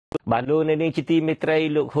បាទលោកនៅនេះជាទីមេត្រី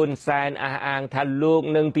លោកហ៊ុនសែនអះអាងថាលោក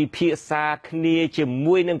នឹងពិភាក្សាគ្នាជា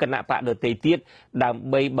មួយនឹងគណៈបកដទៃទៀតដើម្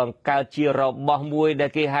បីបង្កើតជារបស់មួយដែ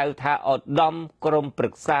លគេហៅថាឧត្តមក្រុមប្រឹ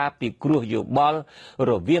ក្សាពិគ្រោះយោបល់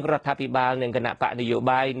រវាងរដ្ឋាភិបាលនិងគណៈបកនយោ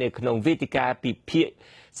បាយនៅក្នុងវេទិកាពិភាក្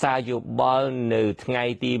សាយោបល់នៅថ្ងៃ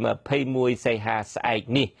ទី21សីហាស្អែក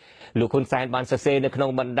នេះលោកហ៊ុនសែនបានសរសេរនៅក្នុង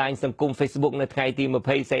បណ្ដាញសង្គម Facebook នៅថ្ងៃទី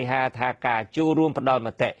20សីហាថាការចូលរួមផ្ដល់ម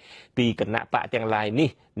តិពីគណៈបកទាំងឡាយនេះ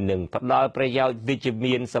នឹងផ្ដល់ប្រយោជន៍វិជ្ជ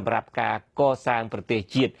មានសម្រាប់ការកសាងប្រទេស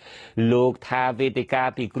ជាតិលោកថាវេទិកា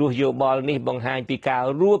ពិគ្រោះយោបល់នេះបង្ហាញពីការ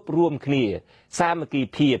រួបរวมគ្នាសាមគ្គី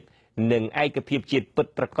ភាពនិងឯកភាពជាតិពិត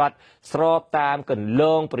ប្រាកដស្របតាមគន្ល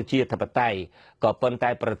ងប្រជាធិបតេយ្យក៏ប៉ុន្តែ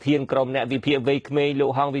ប្រធានក្រុមអ្នកវិភាគវ័យក្មេងលោ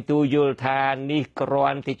កហងវិទូយល់ថានេះគ្រា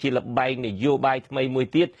ន់តែជាល្បែងនយោបាយថ្មីមួយ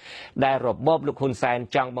ទៀតដែលរបបលោកហ៊ុនសែន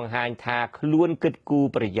ចង់បង្ហាញថាខ្លួនគិតគូរ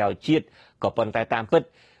ប្រយោជន៍ជាតិក៏ប៉ុន្តែតាមពិត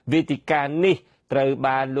វេទិកានេះត្រូវ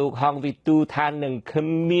បានលោកហងវិទូថានឹងគ្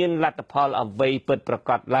មានលទ្ធផលអ្វីពិតប្រា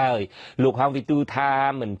កដឡើយលោកហងវិទូថា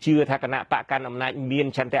មិនជឿថាគណៈបកកាន់អំណាចមាន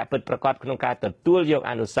ឆន្ទៈពិតប្រាកដក្នុងការទទួលយក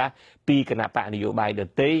អនុសាសន៍ពីគណៈបកនយោបាយដ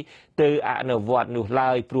ទៃទៅអនុវត្តនោះ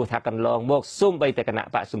ឡើយព្រោះថាកន្លងមកសូម្បីតែគណៈ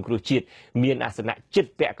បកសង្គ្រោះជាតិមានអាសនៈជិត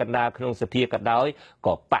ពាក់កណ្ដាលក្នុងសភាក៏ដោយ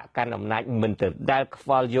ក៏បកកាន់អំណាចមិនទៅដែលខ្វ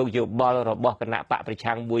ល់យកយោបល់របស់គណៈបកប្រ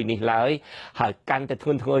ឆាំងមួយនេះឡើយហើយកាន់តែធ្ង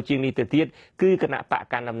ន់ធ្ងរជាងនេះទៅទៀតគឺគណៈបក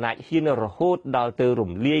កាន់អំណាចហ៊ានរហូតដល់ទៅ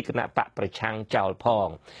រំលាយគណៈបកប្រឆាំងចោលផង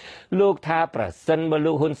លោកថាប្រសិនបើ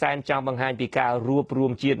លោកហ៊ុនសែនចង់បង្ហាញពីការរួបរว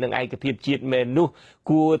มជាតិនិងឯកភាពជាតិមែននោះ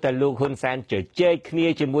គួរតែលោកហ៊ុនសែនជជែកគ្នា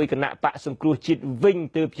ជាមួយគណៈបកសង្គ្រោះជាតិវិញ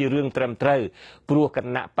ទើបជារឿងត្រឹមត្រូវព្រោះគ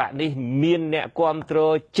ណៈបកនេះមានអ្នកគាំទ្រ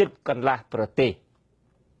ជិតកន្លះប្រទេស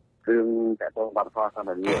រឿងតែតងបទធម៌សន្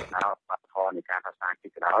តិភាពដល់បទធម៌នៃការប្រសាជា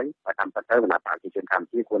ក្រោយហើយតាមពិតទៅគណៈបកប្រជាជនកម្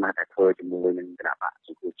ពុជាគួរណាស់តែធ្វើជាមួយនឹងគណៈបកស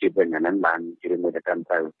ង្គ្រោះជាតិវិញអាហ្នឹងបានជារឿងមួយដែលត្រឹម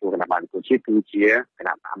ត្រូវព្រោះគណៈបកសង្គ្រោះជាតិគឺជាគ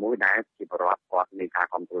ណៈបកមួយដែលជាបរិបទគាត់នៃការ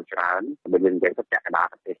គ្រប់គ្រងច្រើនបើយើងនិយាយទៅពាក់កណ្ដាល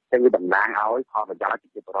ប្រទេសចឹងវាតំណាងឲ្យផលប្រយោជន៍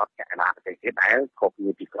ជាបរិបទពាក់កណ្ដាលប្រទេសទៀតដែលខុសគ្នា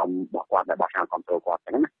ពីក្រុមរបស់គាត់ដែលបោះឆ្នោតគ្រប់គ្រងគាត់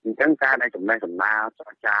ហ្នឹងណាអញ្ចឹងការដែលចំណេះដំណើរច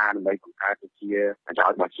រចាដើម្បីបង្កើតជាប្រយោ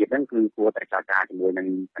ជន៍របស់ជាតិហ្នឹងគឺគួរតែចរចាជាមួយនឹង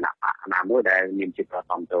គណៈបកណាមួយដែលមានជាប្រ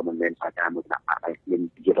ព័ន្ធគ្រប់គ្រងមិនមែនចរចាមួយគណៈបកដែលមាន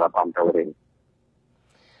ជាប្រព័ន្ធគ្រប់គ្រងទេ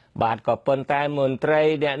បាទក៏ប៉ុន្តែមន្ត្រី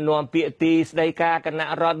អ្នកនាំពាក្យទីស្តីការគណៈ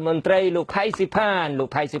រដ្ឋមន្ត្រីលោកផៃស៊ីផាន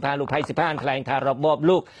ថ្លែងថារបប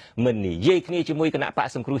លោកមិននិយាយគ្នាជាមួយគណៈបក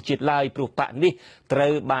សង្គ្រោះជាតិឡើយព្រោះបកនេះត្រូ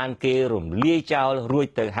វបានគេរំលាយចោលរួច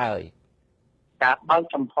ទៅហើយការបើក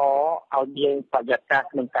ចំហឲ្យមានបរិយាកាស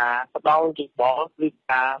ក្នុងការផ្ដល់យោបល់ឬ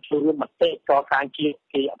ការចូលរួមមតិកសាងជាតិ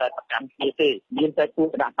គេអត់ដែលប្រកាន់គ្នាទេមានតែគូ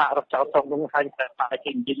គណៈបករដ្ឋចោលត្រង់នោះហើយតែបក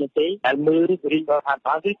គេនិយាយទេដែលមើលរីករាយថា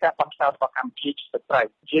តើគឺការបោះឆ្នោតរបស់កម្ពុជាជាស្ត្រី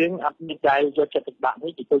យើងអត់មានใจយកចិត្តទុកដាក់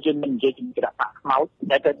នេះពីយើងមិននិយាយជាមួយគណៈបកខ្មោច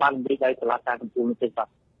ដែលទៅបាននិយាយដោយតុលាការកំពូលនោះទេ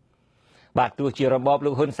បាទទោះជារបបលោ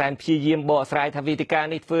កហ៊ុនសែនព្យាយាមបកស្រាយថាវេទិកា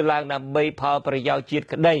នេះធ្វើឡើងដើម្បីផលប្រយោជន៍ជាតិ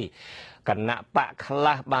ក្តីគណៈបកខ្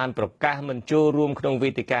លះបានប្រកាសមិនចូលរួមក្នុងវេ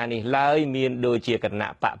ទិកានេះឡើយមានដូចជាគណៈ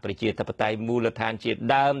បកប្រជាធិបតេយ្យមូលដ្ឋានជា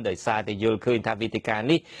ដើមដោយសារតែយល់ឃើញថាវេទិកា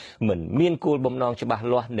នេះមិនមានគោលបំណងច្បាស់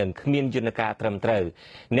លាស់និងគ្មានយន្តការត្រឹមត្រូវ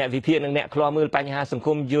អ្នកវិភាគនិងអ្នកខ្លាំមើលបញ្ហាសង្គ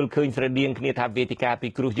មយល់ឃើញស្រដៀងគ្នាថាវេទិកាពិ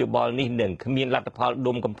គ្រោះយោបល់នេះនឹងគ្មានលទ្ធផល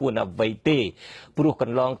ដុំកំភួនអ្វីទេព្រោះក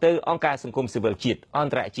ន្លងទៅអង្គការសង្គមស៊ីវិលជាតិអ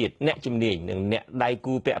ន្តរជាតិអ្នកជំនាញនិងអ្នកដៃ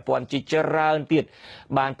គូពាក់ព័ន្ធជាច្រើនទៀត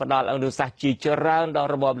បានផ្ដល់អនុសាសន៍ជាច្រើនដល់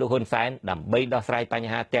របបលោកហ៊ុនសែនដើម្បីដោះស្រាយប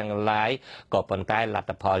ញ្ហាទាំងឡាយក៏ប៉ុន្តែលទ្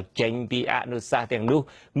ធផលចេញពីអនុសាសន៍ទាំងនោះ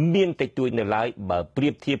មានតិចតួចនៅឡើយបើប្រៀ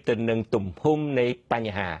បធៀបទៅនឹងទំហំនៃប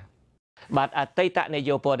ញ្ហាបាទអតីតនា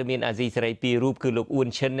យកព័ត៌មានអាស៊ីសេរីពីររូបគឺលោកអ៊ួន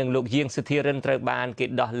ឈិននិងលោកយាងសុធិរិនត្រូវបានគេ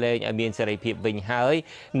ដោះលែងឲ្យមានសេរីភាពវិញហើយ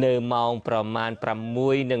នៅម៉ោងប្រមាណ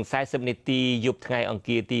 6:40 នាទីយប់ថ្ងៃអង្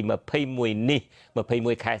គារទី21នេះ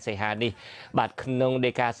21ខែសីហានេះបាទក្នុង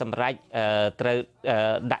ដីកាសម្រេចត្រូវ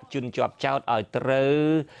ដាក់ជនជាប់ចោទឲ្យត្រូវ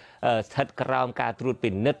ស្ថិតក្រោមការត្រួតពិ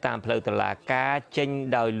និត្យតាមផ្លូវតុលាការចេញ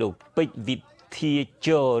ដោយលោកពេជ្រវិធាជ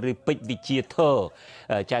រឬពេជ្រវិជាធរ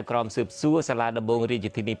ចៅក្រមស៊ើបសួរសាលាដំបងរាជ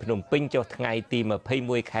ធានីភ្នំពេញចុះថ្ងៃទី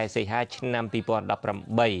21ខែសីហាឆ្នាំ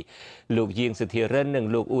2018លោកយាងសុធិរិននិង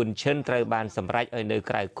លោកអ៊ួនឈិនត្រូវបានសម្រេចឲ្យនៅ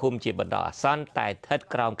ក្រៅឃុំជាបណ្ដោះអាសន្នតែស្ថិត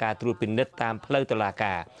ក្រោមការត្រួតពិនិត្យតាមផ្លូវតុលា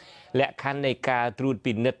ការលក្ខខណ្ឌនៃការត្រួត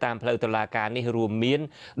ពិនិត្យតាមផ្លូវតុលាការនេះរួមមាន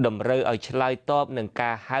តម្រូវឲ្យឆ្លើយតបនឹង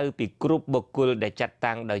ការហៅពីគ្រប់បុគ្គលដែលចាត់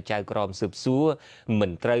តាំងដោយចៅក្រមស៊ើបសួរមិ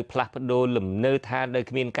នត្រូវផ្លាស់ប្ដូរលំនៅឋានដោយ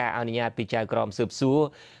គ្មានការអនុញ្ញាតពីចៅក្រមស៊ើបសួរ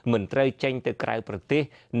មិនត្រូវចេញទៅក្រៅប្រទេស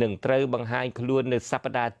និងត្រូវបង្ហាញខ្លួននៅស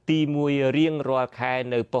ប្តាហ៍ទី1រៀងរាល់ខែ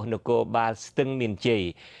នៅប៉ុស្តិ៍នគរបាលស្ទឹងមានជ័យ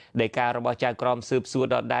ដីការបស់ចៅក្រមស៊ើបសួរ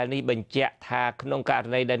ដដែលនេះបញ្ជាក់ថាក្នុងករ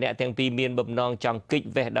ណីដែលអ្នកទាំងពីរមានបំណងចង់គេច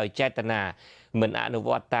វេះដោយចេតនា មិនអនុវ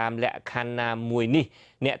ត្តតាមលក្ខខណ្ឌណាមួយនេះ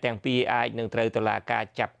អ្នកទាំងពីរអាចនឹងត្រូវតុលាការ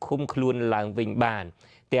ចាប់ឃុំខ្លួនឡើងវិញបាន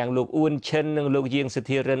ទាំងលោកអ៊ួនឈិននិងលោកយាងសុ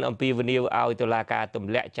ធារិនអំពីវនីវឲ្យតុលាការទ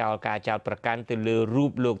ម្លាក់ចោលការចោទប្រកាន់ទៅលើរូ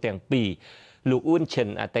បលោកទាំងពីរលោកអ៊ួនឈិន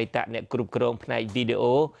អតីតអ្នកគ្រប់គ្រងផ្នែកវីដេ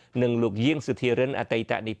អូនិងលោកយាងសុធារិនអតី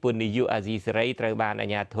តនិពន្ធនាយកអាស៊ីសេរីត្រូវបានអា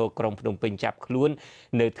ជ្ញាធរក្រុងភ្នំពេញចាប់ខ្លួន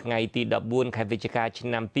នៅថ្ងៃទី14ខែវិច្ឆិកាឆ្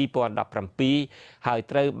នាំ2017ហើយ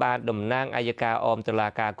ត្រូវបានតំណាងអัยការអមតុលា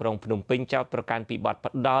ការក្រុងភ្នំពេញចោទប្រកាន់ពីបទ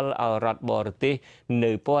ផ្ដាល់ឲ្យរដ្ឋបរទេស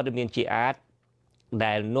នៅព័ត៌មានជាអាត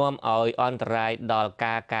ដែលនាំឲ្យអន្តរាយដល់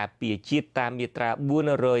ការការពារជាតិតាមមាត្រា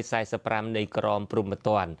445នៃក្រមព្រហ្មទ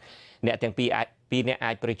ណ្ឌអ្នកទាំងពីរអ្នក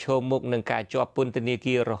អាចប្រឈមមុខនឹងការជាប់ពន្ធនា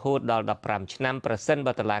គាររហូតដល់15ឆ្នាំប្រសិន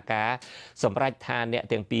បើតុលាការសម្រេចថាអ្នក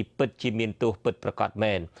ទាំងពីរពិតជាមានទោសពិតប្រាកដ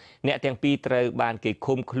មែនអ្នកទាំងពីរត្រូវបានគេ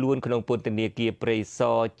ឃុំខ្លួនក្នុងពន្ធនាគារព្រៃស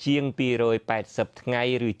រជាង280ថ្ងៃ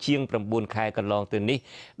ឬជាង9ខែកន្លងទៅនេះ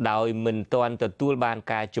ដោយមិនទាន់ទទួលបាន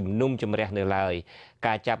ការជំនុំជម្រះនៅឡើយ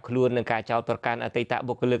ការចាប់ខ្លួននិងការចោទប្រកាន់អតីត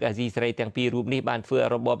បុគ្គលិកអាស៊ីសេរីទាំងពីររូបនេះបានធ្វើឲ្យ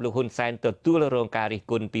របបលោកហ៊ុនសែនទទួលរងការរិះ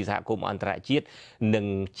គន់ពីសហគមន៍អន្តរជាតិនិង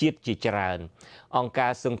ជាតិជាច្រើនអង្គកា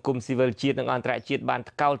រសង្គមស៊ីវិលជាតិនិងអន្តរជាតិបាន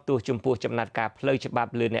ថ្កោលទោសចំពោះចំណាត់ការផ្លូវច្បា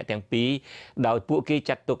ប់លើអ្នកទាំងពីរដោយពួកគេ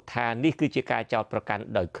ចាត់ទុកថានេះគឺជាការចោទប្រកាន់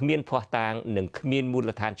ដោយគ្មានភស្តុតាងនិងគ្មានមូល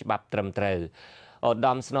ដ្ឋានច្បាប់ត្រឹមត្រូវឧត្ត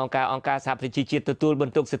មស្នងការអង្គការសហប្រជាជាតិទទួលប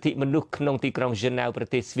ន្ទុកសិទ្ធិមនុស្សក្នុងទីក្រុងហ្សឺណែវប្រ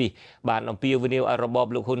ទេសស្វីសបានអំពាវនាវឲ្យរបប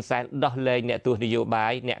លោកហ៊ុនសែនដោះលែងអ្នកទស្សនយោបា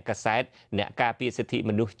យអ្នកកាសែតអ្នកការពារសិទ្ធិ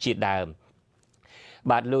មនុស្សជាដើម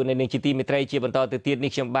បាទលោកនៅនឹងជាទីមេត្រីជាបន្តទៅទៀត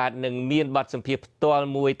នេះខ្ញុំបាទនឹងមានបទសម្ភាសន៍ផ្ទាល់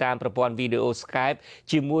មួយតាមប្រព័ន្ធវីដេអូ Skype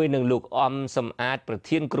ជាមួយនឹងលោកអំសំអាតប្រ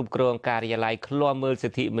ធានគ្រប់គ្រងការិយាល័យឃ្លាំមើលសិ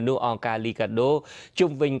ទ្ធិមនុស្សអង្គការលីកាដូ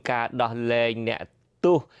ជុំវិញការដោះលែងអ្នក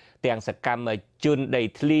ទោសទាំងសកម្មជនដី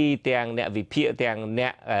ធ្លីទាំងអ្នកវិភាគទាំងអ្ន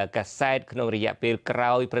កកាសែតក្នុងរយៈពេលក្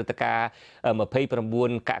រោយព្រឹត្តិការណ៍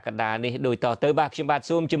29កក្កដានេះដោយតទៅបាទខ្ញុំបាទ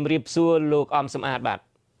សូមជម្រាបសួរលោកអំសំអាតបាទ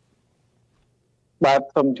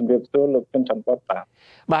សូមជម្រាបសួរលោកជនច័ន្ទបុត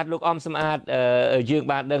បាទលោកអំសំអាតយើង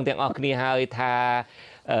បានដឹងទាំងអស់គ្នាហើយថា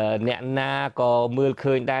អ្នកណាក៏មើល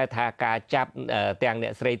ឃើញដែរថាការចាប់ទាំងអ្ន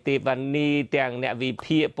កស្រីទេវណ្ណីទាំងអ្នកវិ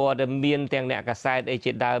ភាគព័ត៌មានទាំងអ្នកកាសែតអី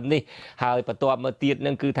ជាដើមនេះហើយបន្ទាប់មកទៀត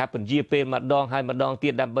នឹងគឺថាពន្យាពេលម្ដងហើយម្ដងទៀ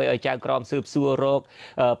តដើម្បីឲ្យចៅក្រមស៊ើបសួររោគ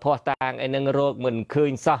ភ័ស្តុតាងអីនឹងរោគមិនឃើ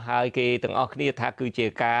ញសោះហើយគេទាំងអស់គ្នាថាគឺជា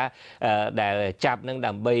ការដែលចាប់នឹង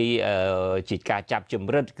ដើម្បីជាការចាប់ជំ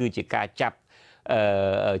រិតគឺជាការចាប់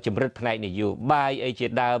ជំរិតផ្នែកនយោបាយអីជា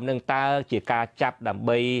ដើមនឹងតើជាការចាប់ដើម្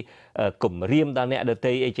បីគំរាមដល់អ្នកដ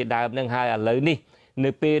ទៃអីជាដើមនឹងហើយឥឡូវនេះ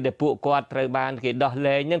នៅពេលដែលពួកគាត់ត្រូវបានគេដោះ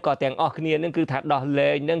លែងហ្នឹងក៏ទាំងអស់គ្នាហ្នឹងគឺថាដោះលែ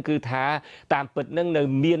ងហ្នឹងគឺថាតាមពិតហ្នឹងនៅ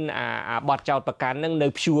មានអាបទចោទប្រកាន់ហ្នឹងនៅ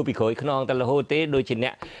ព្យួរពីក្រោយខ្នងតែរហូតទេដូចជាអ្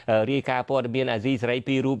នករាយការណ៍ព័ត៌មានអាស៊ីសេរី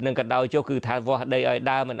ពីររូបហ្នឹងក៏ដោយចុះគឺថាវាស់ដីឲ្យ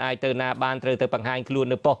ដើរមិនអាចទៅណាបានត្រូវទៅបង្ហាញខ្លួន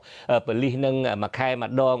នៅប៉ុស្តិ៍ប៉ូលីសនឹងមួយខែ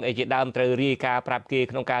ម្ដងអីជាដើមត្រូវរាយការណ៍ប្រាប់គេ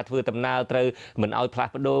ក្នុងការធ្វើដំណើរត្រូវមិនឲ្យផ្លា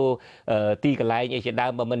ស់ប្ដូរទីកន្លែងអីជាដើ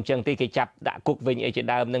មបើមិនអញ្ចឹងទេគេចាប់ដាក់គុកវិញអីជា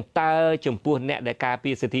ដើមហ្នឹងតើចំពោះអ្នកដែលការ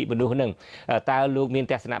ពារសិទ្ធិមនុស្សហ្នឹងតើលោកមាន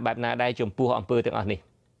ទស្សនៈបែបណាដែរចំពោះអង្គើទាំងអស់នេះ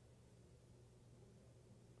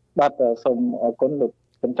បាទសូមអរគុណលោក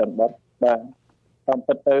ជនច័ន្ទបុតបាទតាម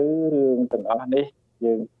ពិតទៅរឿងទាំងអស់នេះ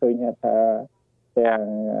យើងឃើញថាទាំង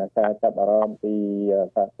ការចាប់អារម្មណ៍ពី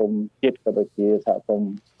សហគមន៍ជាតិក៏ដូចជាសហគម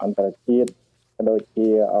ន៍អន្តរជាតិក៏ដូចជា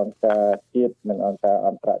អង្គការជាតិនិងអង្គការអ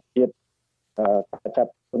ន្តរជាតិការចា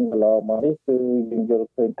ប់ខ្លួនកន្លងមកនេះគឺយើងយល់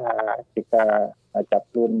ឃើញថាជាការចាប់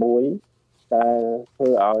ខ្លួនមួយដែលធ្វើ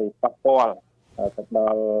ឲ្យប៉ះពាល់ទៅដ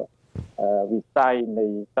ល់វិស័យនៃ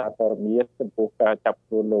សារព័ត៌មានចំពោះការចាប់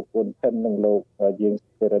ខ្លួនលោកហ៊ុនឈិននិងលោកយាង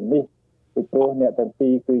សេរីនេះពីព្រោះអ្នកទាំងពី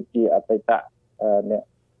រគឺជាអតីតអ្នក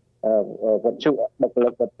វត្ថុបុគ្គលិ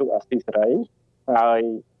កវត្ថុអាស៊ីសេរីហើយ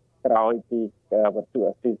ក្រោយពីវត្ថុ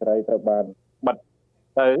អាស៊ីសេរីត្រូវបានបិទ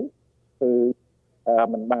ទៅគឺ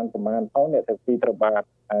มันបានប្រមាណផងអ្នកទាំងពីរត្រូវបាន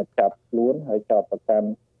ចាប់ខ្លួនហើយចោទប្រកាន់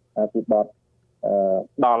ពីបទ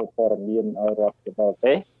ដល់ព័ត៌មានឲ្យរដ្ឋជាបរ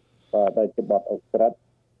ទេសដែលជាបទអុកក្រិត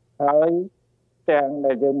ហើយទាំង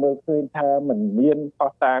ដែលយើងមើលឃើញថាมันមានផុ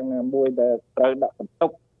សតាងមួយដែលត្រូវដាក់បន្ទុ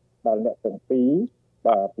កដល់អ្នកទាំងពីរ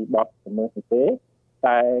បាទពីបទល្មើសនេះទេ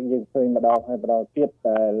តែយើងឃើញម្ដងហើយម្ដងទៀត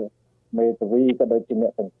ដែលមេធាវីក៏ដូចជាអ្ន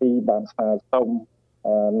កទាំងពីរបានស្នើសុំ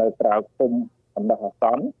នៅក្រៅគុំបណ្ដោះអាស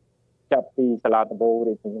ន្នចាប់ពីសាលាដំបូង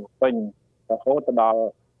រាជធានីភ្នំពេញរហូតទៅដល់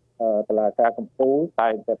តុលាការកំពូលតែ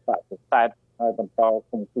តែបដិសេធហើយបន្ត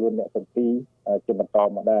គុំខ្លួនអ្នកទាំងពីរជាបន្ត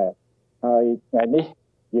មកដែរហើយថ្ងៃនេះ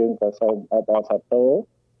យើងក៏សូមអបអរសាទរ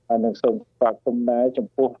ហើយនឹងសូមស្វាគមន៍ដែរចំ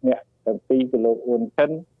ពោះអ្នកទាំងពីរគឺលោកអ៊ុនឈិ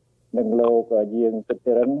ននិងលោកយាងសុ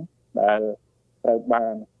ធារិនដែលត្រូវបា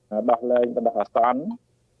នដោះលែងបណ្ដោះអាសន្ន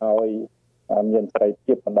ហើយមានសេរី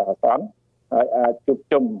ភាពបណ្ដោះអាសន្នហើយអាចជួប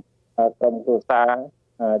ជុំ ក្រុមគ្រួសារ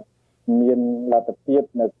មានលទ្ធភាព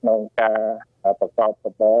នៅក្នុងការប្រកប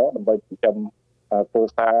របរដើម្បីចិញ្ចឹមគ្រួ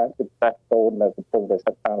សារជាពិសេសកូននៅកំពុងតែ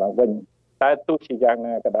សិក្សាឡើងវិញតែទោះជាយ៉ាង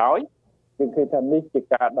ណាក៏ដោយយើងឃើញថានេះជា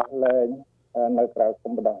ការដោះលែងនៅក្រៅ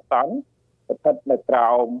គុំបណ្ដោះអាសន្នស្ថិតនៅក្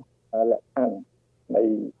រោមលក្ខខណ្ឌនៃ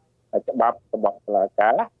ច្បាប់របស់តុលាកា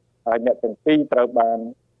រហើយអ្នកទាំងពីរត្រូវបាន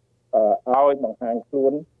ឲ្យបង្ហាញខ្លួ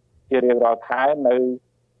នជារៀងរាល់ខែនៅ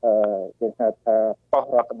យើងហៅថាប៉ុស្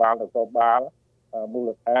តិ៍រដ្ឋបាលនគរបាលមូល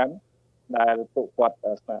ដ្ឋានដែលពួកគាត់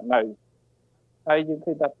ស្នាក់នៅហើយយើង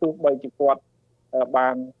ឃើញថាទោះបីជាគាត់បា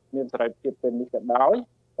នមានសេរីភាពពេលនេះក៏ដោយ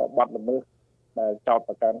ក៏បាត់ល្មើសដែលចោទ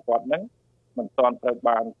ប្រកាន់គាត់ហ្នឹងមិនទាន់ត្រូវ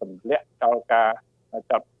បានទម្លាក់ចោលការ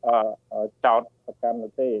ចោទប្រកាន់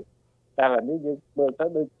នោះទេតែឥឡូវនេះយើងមើលទៅ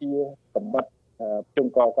ដូចជាសម្បត្តិជុំ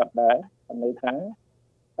កគាត់ដែរន័យថា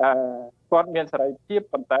គាត់មានសេរីភាព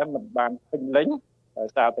ប៉ុន្តែមិនបានពេញលេញដោយ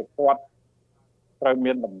សារតែគាត់ត្រូវ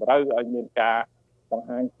មានតម្រូវឲ្យមានការបង្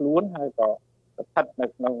ហាញខ្លួនហើយក៏ស្ថិតនៅ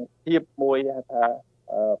ក្នុងភាពមួយថា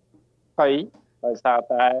ភ័យដោយសារ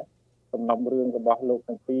តែសំណុំរឿងរបស់លោក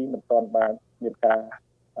ទាំងពីរមិនទាន់បានមានការ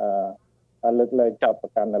លើកលែងចោទប្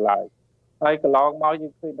រកាន់នៅឡើយហើយកន្លងមកយើ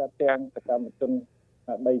ងឃើញថាទាំងសកម្មជន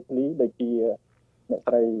ដីធ្លីដូចជាអ្នក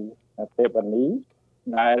ស្រីទេពនី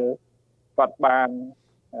ដែលគាត់បាន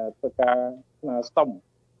ធ្វើការស្នើសុំ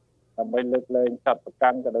ដើម្បីលើកលែងចោទប្រកា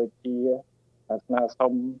ន់ក៏ដូចជាស្នើ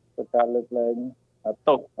សុំធ្វើការលើកលែង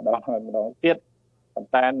ទោសម្ដងហើយម្ដងទៀតប៉ុន្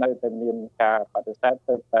តែនៅតែមានការបដិសេធ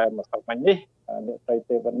ទៅតែមួយសប្តាហ៍នេះអ្នកស្រី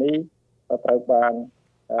ទេពនីក៏ត្រូវបាន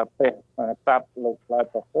ព្រះមហាក្សត្រលោកឆ្លើយ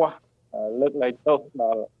ប្រពោះលើកលែងទោសដ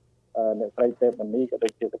ល់អ្នកស្រីទេពនីក៏ដូ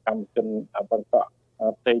ចជាសកម្មជនបន្ត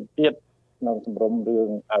ផ្សេងទៀតក្នុងសំរុំរឿង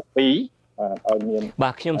2ឲ្យមាន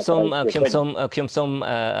បាទខ្ញុំសូម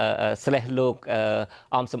slash លោក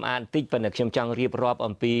អំសំអាតបន្តិចប៉ុន្តែខ្ញុំចង់រៀបរាប់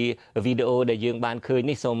អំពីវីដេអូដែលយើងបានឃើញ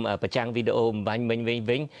នេះសូមបញ្ចាំងវីដេអូបំបញ្ញ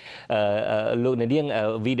វិញលោកនាង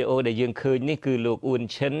វីដេអូដែលយើងឃើញនេះគឺលោកអ៊ួន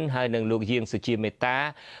ឈិនហើយនិងលោកយាងសុជាមេតា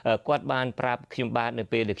គាត់បានប្រាប់ខ្ញុំបាទនៅ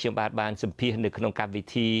ពេលដែលខ្ញុំបាទបានសម្ភាសនៅក្នុងកម្មវិ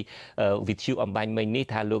ធីវិទ្យុអំបញ្ញមិញនេះ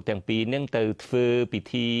ថាលោកទាំងពីរនឹងទៅធ្វើពិ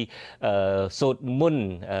ធីសូត្រមន្ត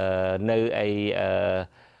នៅឯ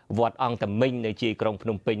វត្តអង្គតមិញនៅជាយក្រុងភ្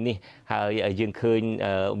នំពេញនេះហើយយើងឃើញ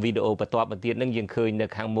វីដេអូបន្ទាប់មកទៀតនឹងយើងឃើញនៅ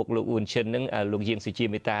ខាងមុខលោកអ៊ួនឈិននឹងលោកយាងសុជា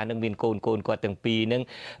មេតានឹងមានកូនគាត់ទាំងពីរនឹង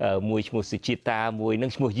មួយឈ្មោះសុជាតាមួយនឹ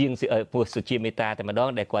ងឈ្មោះយាងសុជាមេតាតែម្ដង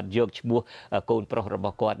ដែលគាត់យកឈ្មោះកូនប្រុសរប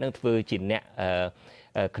ស់គាត់នឹងធ្វើជាអ្នក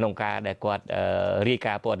ក្នុងការដែលគាត់រាយ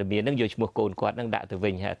ការណ៍ព័ត៌មាននឹងយកឈ្មោះកូនគាត់នឹងដាក់ទៅវិ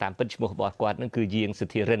ញតាមពិតឈ្មោះរបស់គាត់នឹងគឺយាងសុ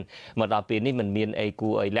ធារិនមកដល់ពេលនេះមិនមានអីគួ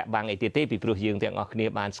រឲ្យលាក់បាំងអីទៀតទេពីព្រោះយើងទាំងអស់គ្នា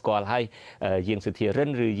បានស្គាល់ហើយយាងសុធារិន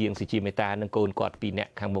ឬយាងសុជាមេតានឹងកូនគាត់2នា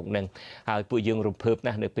ក់ខាងមុខនឹងហើយពួកយើងរំភើប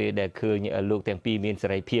ណាស់នៅពេលដែលឃើញលោកទាំងពីរមានសេ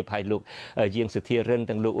រីភាពហើយលោកយាងសុធារិន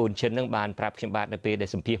ទាំងលោកអូនឈិននឹងបានប្រាប់ខ្ញុំបាទនៅពេលដែល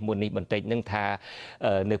សម្ភាសមុននេះបន្តិចនឹងថា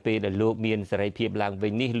នៅពេលដែលលោកមានសេរីភាពឡើងវិ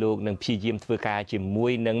ញនេះលោកនឹងព្យាយាមធ្វើការជាមួ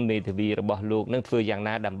យនឹងមេធាវីរបស់លោកនឹងធ្វើយ៉ាង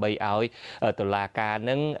ណាដើម្បីឲ្យតុលាការ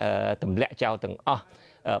នឹងទម្លាក់ចោលទាំងអស់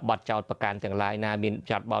បទចោទប្រកាន់ទាំងឡាយណាមាន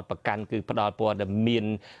ចោទបទប្រកាន់គឺផ្ដាល់ព័ត៌មាន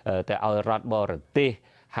ទៅឲ្យរដ្ឋបរទេស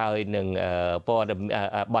ហើយនឹងព័ត៌មា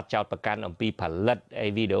នបទចោទប្រកាន់អំពីផលិត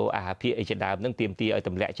វីដេអូអាហារភាគអីជាដើមនឹងទាមទារឲ្យទ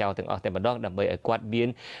ម្លាក់ចោលទាំងអស់តែម្ដងដើម្បីឲ្យគាត់មាន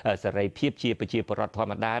សេរីភាពជាប្រជាពលរដ្ឋធម្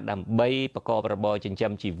មតាដើម្បីប្រកបរបរចិញ្ចឹ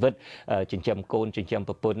មជីវិតចិញ្ចឹមកូនចិញ្ចឹម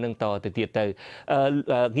ប្រពន្ធនឹងតទៅទៀតទៅ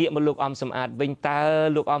ងាកមកលោកអំសំអាតវិញតើ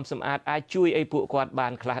លោកអំសំអាតអាចជួយឲ្យពួកគាត់បា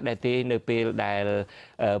នខ្លះដែរទេនៅពេលដែល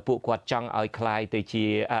ពួកគាត់ចង់ឲ្យคลายទៅជា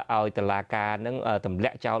ឲ្យតុលាការនឹងទម្លា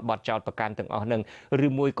ក់ចោលបទចោទប្រកាន់ទាំងអស់នឹងឬ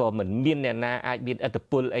មួយក៏មិនមានអ្នកណាអាចមានឥទ្ធិ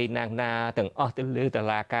ពលអីណាទាំងអស់ទៅលើតុ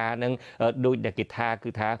លាការនឹងដូចដែលគេថា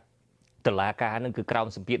គឺថាតុលាការនឹងគឺក្រោម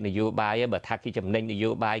សម្ពាធនយោបាយបើថាគេចំណេញនយោ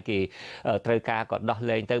បាយគេត្រូវការក៏ដោះ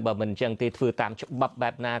លែងទៅបើមិនអញ្ចឹងទេធ្វើតាមច្បាប់បែ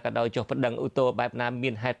បណាក៏ដោយចុះប្តឹងឧទ្ធរបែបណាមា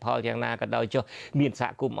នហេតុផលយ៉ាងណាក៏ដោយចុះមានសហ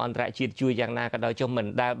គមន៍អន្តរជាតិជួយយ៉ាងណាក៏ដោយចុះមិន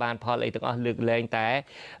ដែលបានផលអីទាំងអស់លើកលែងតែ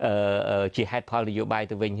ជាហេតុផលនយោបាយ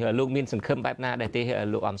ទៅវិញលោកមានសង្ឃឹមបែបណាដែរទេ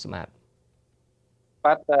លោកអំសម្បត្តិ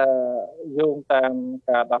បាទយោងតាម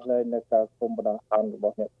ការដោះលែងនៅការគុំបណ្ដោះអាសន្នរប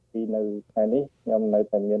ស់អ្នកទីនៅថ្ងៃនេះខ្ញុំនៅ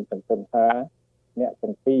តែមានសង្ឃឹមថាអ្នក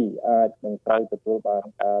ទាំងពីរអាចនឹងត្រូវទទួលបាន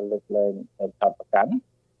ការលើកលែងចោទប្រកាន់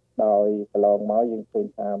ដោយកន្លងមកយើងឃើញ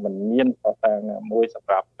ថាมันមានប្រសាណាមួយស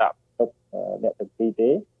ម្រាប់ដាក់ទុកអ្នកទាំងពីរទេ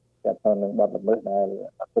តែទៅនឹងបទល្មើសដែល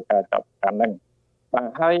ធ្វើការចោទប្រកាន់ហ្នឹងបាទ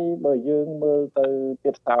ហើយបើយើងមើលទៅ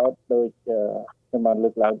ទៀតសោតដូចខ្ញុំបានលើ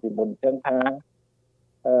កឡើងពីមុនអញ្ចឹងថា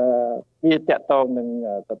វាតកតងនឹង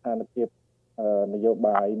ស្ថានភាពនយោ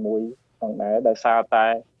បាយមួយផងដែរដោយសារតែ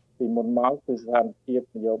ពីមុនមកគឺស្ថានភាព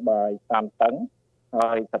នយោបាយតានតឹង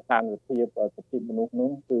ហើយស្ថានភាពសិទ្ធិមនុស្ស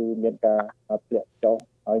នោះគឺមានការធ្លាក់ចុះ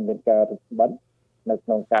ហើយមានការរឹតបន្តឹងនៅក្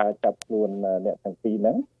នុងការចាប់ខ្លួនអ្នកទាំងពីរហ្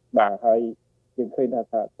នឹង បាទហើយយើងឃើញថា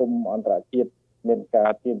សហគមន៍អន្តរជាតិមានកា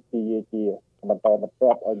រទាមទារជាបន្តបន្ទា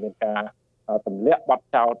ប់ឲ្យមានការទម្លាក់បទ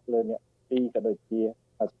ចោទលើអ្នកទីក៏ដូចជា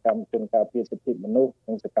សកម្មជនការពារសិទ្ធិមនុស្ស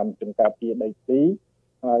និងសកម្មជនការពារដីធ្លី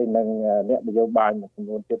ហើយនឹងអ្នកនយោបាយមួយចំ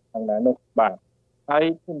នួនទៀតផងដែរនោះបាទហើយ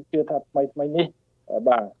ខ្ញុំជឿថាថ្មីនេះ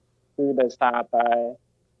បាទគឺដោយសារតែ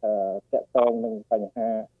តកតងនឹងបញ្ហា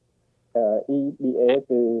EBA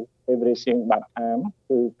គឺ everything but arm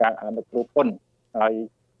គឺការអនុគ្រោះពន្ធហើយ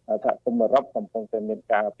សហគមន៍អឺរ៉ុបកំពុងតែមាន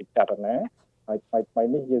ការពិចារណាហើយថ្មី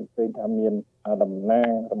នេះយើងឃើញថាមានតំណា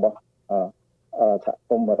ងរបស់សហ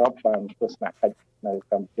គមន៍អឺរ៉ុបបានទស្សនកិច្ចនៅ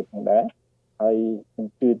កម្ពុជាផងដែរហើយ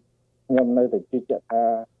ខ្ញុំនៅតែជឿជាក់ថា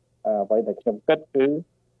អ្វីដែលខ្ញុំគិតគឺ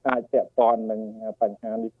អាចពាក់ព័ន្ធនឹងបញ្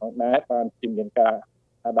ហានេះផងដែរបានជាមានការ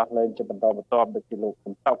ដោះលែងជាបន្តបន្ទាប់ដូចជាលោក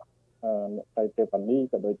សំតុកអ្នកស្រីទេវនី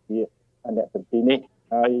ក៏ដូចជាអ្នកទាំងពីរនេះ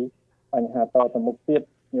ហើយបញ្ហាតទៅមុខទៀត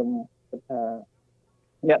ខ្ញុំគិតថា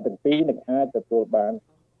អ្នកទាំងពីរនឹងអាចទទួលបាន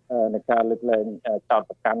នៃការលើកលែងចោទ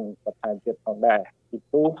ប្រកាន់បន្ថែមទៀតផងដែរពី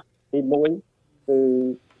ព្រោះទី1គឺ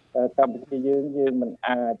កម្ពុជាយើងមិន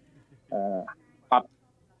អាចអត់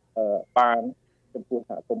បានចំពោះ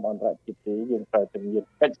សហគមន៍អន្តរជាតិទេយើងត្រូវតែមាន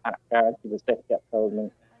កិច្ចសហការជាពិសេសទាក់ទងនឹង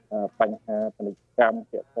បញ្ហាពាណិជ្ជកម្ម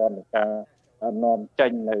ពាក់ព័ន្ធនឹងការនាំចេ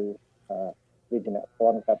ញនៅវិញ្ញាណព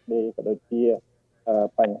ន្ធកាត់ដេរក៏ដូចជា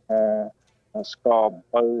បញ្ហាស្កអំ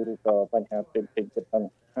ពៅឬក៏បញ្ហាផ្សេងៗទៀតផង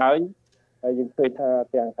ហើយយើងឃើញថា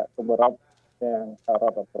ទាំងសហគមន៍អឺរ៉ុបទាំងសហរ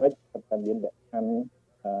ដ្ឋអាមេរិកក៏មានលក្ខខណ្ឌ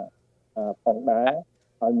ផងដែរ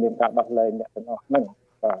ហើយមានការដោះលែងអ្នកទាំងអស់ហ្នឹង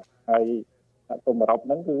បាទហើយសហគមន៍អឺរ៉ុបហ្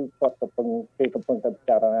នឹងគឺគាត់កំពុងតែពិ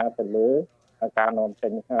ចារណាទៅលើការនាំចេ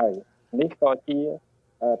ញហើយនេះក៏ជា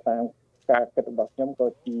តាមការគិតរបស់ខ្ញុំក៏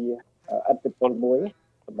ជាឥទ្ធិពលមួយ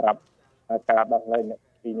សម្រាប់ការដោះលែងអ្នក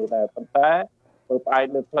ពីរនេះដែរប៉ុន្តែបើផ្អែក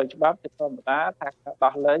លើផ្លូវច្បាប់ជាធម្មតាថា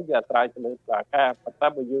ដោះលែងវាអាស្រ័យទៅលើសាខាប៉ុន្តែ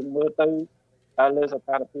បើយើងមើលទៅលើស្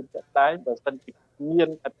ថានភាពជាក់ស្ដែងបើសិនជាមាន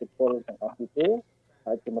ឥទ្ធិពលទាំងអស់នេះទេ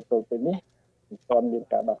ហើយជាមកទល់ពេលនេះមិនទាន់មាន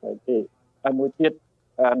ការដោះលែងទេហើយមួយទៀត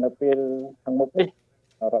នៅពេលខាងមុខនេះ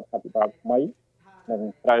រដ្ឋាភិបាលថ្មីនឹង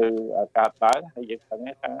ត្រូវកើតឡើងហើយយើងឃើញ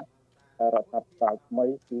ថារដ្ឋាភិបាលថ្មី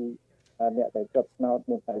គឺអ្នកដែលជាប់ឆ្នោត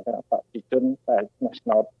មានតែគណៈបព្វជិជនតែឆ្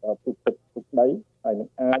នោតពុកទឹកពុកដីហើយនឹង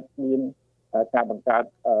អាចមានការបង្កើត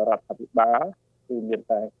រដ្ឋាភិបាលគឺមាន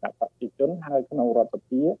តែគណៈបព្វជិជនហើយក្នុងរដ្ឋា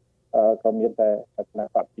ភិបាលក៏មានតែគណៈ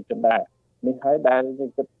បព្វជិជនដែរនេះហើយដែលយើ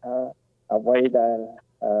ងគិតថាអ្វីដែល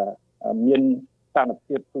មានស្ថាន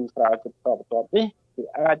ភាពទូស្រាលចិត្តបន្តបន្ទាប់នេះគឺ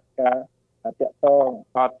អាចការតាក់ទង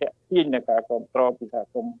ដល់តាក់ទាញនៃការគ្រប់គ្រងពីសហ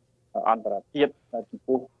គមន៍អន្តរជាតិចំ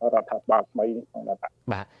ពោះរដ្ឋាភិបាលថ្មីនេះផងដែរ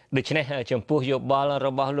បាទដូច្នេះចំពោះយោបល់រ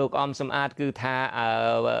បស់លោកអំសំអាតគឺថា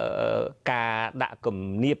ការដាក់គំ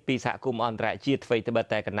នាបពីសហគមន៍អន្តរជាតិអ្វីត្បិត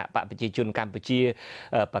តែគណៈបកប្រជាជនកម្ពុជា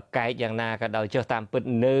ប្រកែកយ៉ាងណាក៏ដោយចុះតាមពិត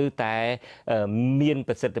នៅតែមាន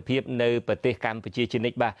ប្រសិទ្ធភាពនៅប្រទេសកម្ពុជាជានិ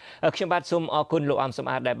ច្ចបាទខ្ញុំបាទសូមអរគុណលោកអំសំ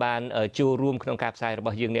អាតដែលបានចូលរួមក្នុងការផ្សាយរប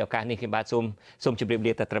ស់យើងនៅឱកាសនេះខ្ញុំបាទសូមជម្រាប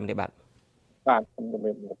លាតែត្រឹមនេះបាទសូមជម្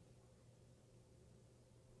រាបលា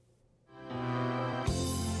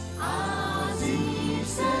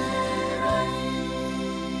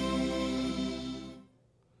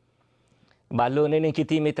បាទលោកនៅនឹងជា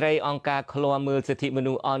ទីមេត្រីអង្គការឃ្លាំមើលសិទ្ធិម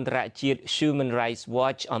នុស្សអន្តរជាតិ Human Rights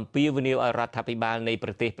Watch អំពាវនាវឲ្យរដ្ឋាភិបាលនៃប្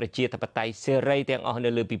រទេសប្រជាធិបតេយ្យសេរីទាំងអស់នៅ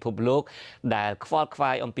លើពិភពលោកដែលខ្វល់ខ្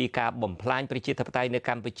វាយអំពីការបំផ្លាញប្រជាធិបតេយ្យនៅ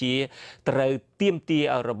កម្ពុជាត្រូវទាមទារ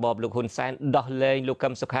ឲ្យរបបលោកហ៊ុនសែនដោះលែងលោកកឹ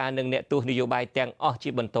មសុខានិងអ្នកទោសនយោបាយទាំងអស់ជា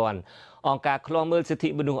បន្ទាន់អង្គការឃ្លាំមើលសិទ្ធិ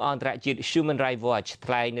មនុស្សអន្តរជាតិ Human Rights Watch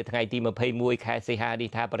ថ្លែងនៅថ្ងៃទី21ខែសីហានេះ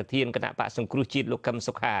ថាប្រធានគណៈបកសង្គ្រោះជាតិលោកកឹម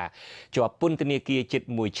សុខាជាប់ពន្ធនាគារជិត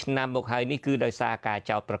1ឆ្នាំមកហើយនេះគឺដោយសារការ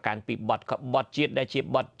ចោទប្រកាន់ពីបទក្បត់ជាតិដែលជា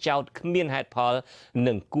បទចោទគ្មានហេតុផល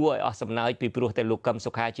និងគួរឲ្យអស់សំណើចពីព្រោះតែលោកកឹម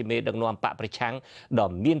សុខាជាមេដឹកនាំបកប្រឆាំង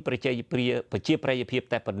ដ៏មានប្រជាប្រិយភាព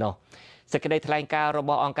តែប៉ុណ្ណោះសេចក្តីថ្លែងការណ៍រប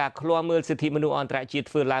ស់អង្គការឃ្លាំមើលសិទ្ធិមនុស្សអន្តរជាតិ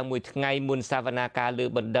ធ្វើឡើងមួយថ្ងៃមុនសវនាការលើ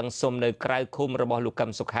បណ្ដឹងសុំនៅក្រៅឃុំរបស់លោកកឹ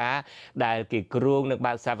មសុខាដែលគេគ្រោងនឹង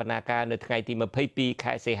បើកសវនាការនៅថ្ងៃទី22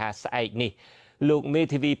ខែសីហាស្អែកនេះលោកមេ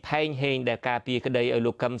ធាវីផែងហេងដែលការពារក្តីឲ្យ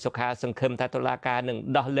លោកកឹមសុខាសង្ឃឹមថាតុលាការនឹង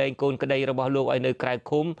ដោះលែងកូនក្តីរបស់លោកឲ្យនៅក្រៅ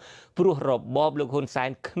ឃុំព្រោះរបបលោកហ៊ុនសែន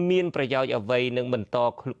គ្មានប្រយោជន៍អ្វីនឹងបន្ត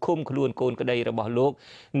ឃុំខ្លួនកូនក្តីរបស់លោក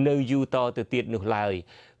នៅយូរតទៅទៀតនោះឡើយ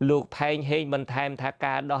លោកផែងហេងបន្ថែមថា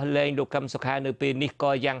ការដោះលែងលោកកឹមសុខានៅពេលនេះ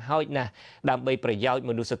ក៏យ៉ាងហោចណាស់ដើម្បីប្រយោជន៍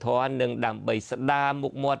មនុស្សធម៌និងដើម្បីស្ដារមុ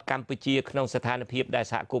ខមាត់កម្ពុជាក្នុងស្ថានភាពដែល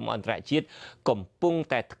សហគមន៍អន្តរជាតិកំពុង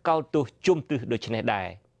តែថ្កោលទោសជុំទិសដូចនេះដែរ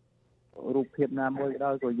រូបភាពណាមួយក៏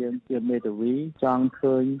ដោយក៏យើងជាមេធាវីចង់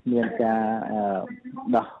ឃើញមានការ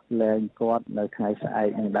ដោះលែងគាត់នៅថ្ងៃស្អែក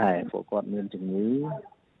នេះដែរពួកគាត់មានជំងឺ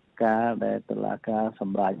ការដែលតុលាការស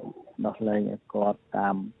ម្រេចដោះលែងឲ្យគាត់តា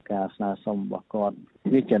មការស្នើសុំរបស់គាត់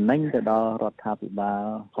វាចំណេញទៅដល់រដ្ឋាភិបាល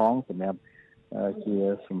ផងសម្រាប់ជា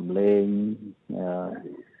សម្លេង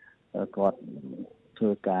គាត់ធ្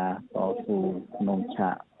វើការតស៊ូក្នុង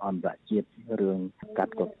ឆាកអន្តរជាតិរឿងកា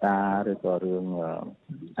ត់កត្តាឬក៏រឿង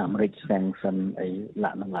អាមេរិក sanction អីល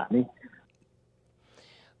ក្ខណៈនេះ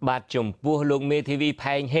បាទចំពោះលោកមេធាវី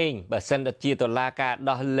ផែងហេងបើសិនជាតុលាការ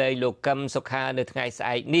ដោះលែងលោកកឹមសុខានៅថ្ងៃស្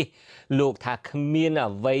អែកនេះលោកថាគ្មាន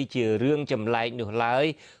អ្វីជារឿងចម្លែកនោះឡើយ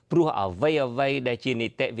ព្រោះអ្វីដែលជានី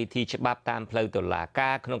តិវិធីច្បាប់តាមផ្លូវតុលា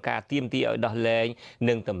ការក្នុងការទាមទារឲ្យដោះលែង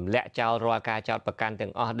និងទម្លាក់ចោលរាល់ការចោទប្រកាន់ទាំ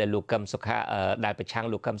ងអស់ដែលលោកកឹមសុខាដែលប្រឆាំង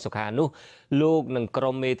លោកកឹមសុខានោះលោកនិងក្រុ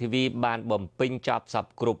មមេធាវីបានបំពេញចប់សព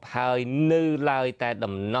គ្រប់ហើយនៅឡើយតែ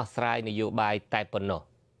ដំណោះស្រាយនយោបាយតែប៉ុណ្ណោះ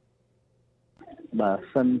បើ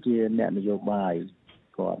សិនជាអ្នកនយោបាយ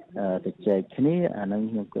គាត់ទៅចែកគ្នាអានឹង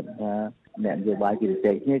ខ្ញុំគិតថាអ្នកនយោបាយគេ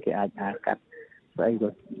ចែកគ្នាគេអាចអាកាត់ស្អីក៏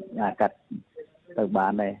អាកាត់ទៅបា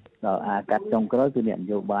នដែរដល់អាកាត់ចុងក្រោយគឺអ្នកន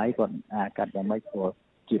យោបាយគាត់អាកាត់យ៉ាងម៉េចព្រោះ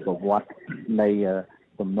ជាប្រវត្តិនៃ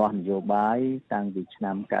ទំនាស់នយោបាយតាំងពីឆ្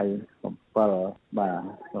នាំ97បាទ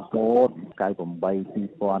រហូត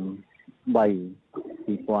98 2013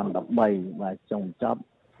បាទចុងចប់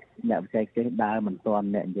អ្នកបច្ចេកទេសដើរមិនទាន់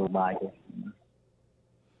អ្នកនយោបាយទេ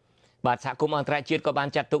បាទសហគមន៍អន្តរជាតិក៏បាន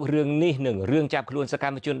ចាត់ទុករឿងនេះនិងរឿងចាប់ខ្លួនសក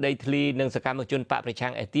ម្មជនដីធ្លីនិងសកម្មជនបកប្រឆាំ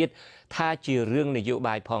ងឯទៀតថាជារឿងនយោ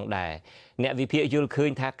បាយផងដែរអ្នកវិភាគយល់ឃើ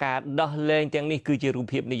ញថាការដោះលែងទាំងនេះគឺជារូប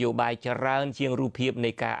ភាពនយោបាយច្រើនជាងរូបភាពនៃ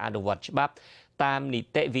ការអនុវត្តច្បាប់តាមនី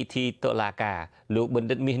តិវិធីតុលាការលោកបណ្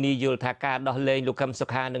ឌិតមាសនេះយល់ថាការដោះលែងលោកកឹមសុ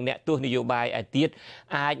ខានិងអ្នកទោសនយោបាយឯទៀត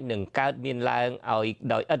អាចនឹងកើតមានឡើងឲ្យ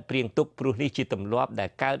ដោយឥតព្រៀងទុកព្រោះនេះជាទម្លាប់ដែល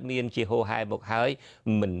កើតមានជាហូរហែមកហើយ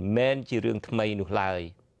មិនមែនជារឿងថ្មីនោះឡើយ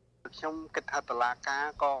ខ្ញុំគិតថាតុលាការ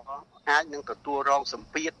ក៏អាចនឹងទទួលរងសម្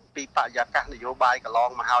ពាធពីបរិយាកាសនយោបាយកន្លង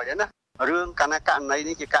មកហើយដែរណារឿងករណី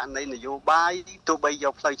នេះជាករណីនយោបាយទោះបីយ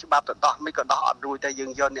កផ្លូវច្បាប់ទៅដោះមិនក៏ដោះអត់រួចតែយើ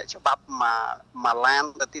ងយកអ្នកច្បាប់មកឡាន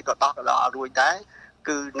ទៅទៀតក៏ដោះអត់រួចដែរ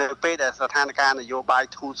គឺនៅពេលដែលស្ថានភាពនយោបាយ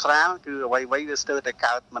ធូរស្រាលគឺអ្វីវាស្ទើរតែ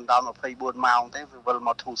កើតមិនដល់24ម៉ោងទេវាវិលម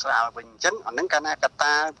កធូរស្រាលវិញអញ្ចឹងអានឹងកត្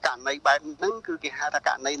តាករណីបែបហ្នឹងគឺគេហៅថាក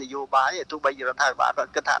រណីនយោបាយទោះបីរដ្ឋាភិបាលគា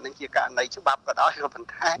ត់គិតថានឹងជាករណីច្បាប់ក៏ដោយក៏ប៉ុន្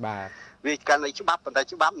តែបាទវាករណីច្បាប់ប៉ុន្តែ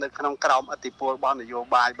ច្បាប់នៅក្នុងក្រមអធិបុលរបស់នយោ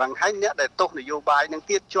បាយបងហើយអ្នកដែលទោសនយោបាយនឹង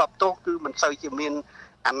ទៀតជាប់ទោសគឺមិនសូវជាមាន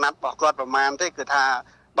អាណត្តិរបស់គាត់ប្រមាណទេគឺថា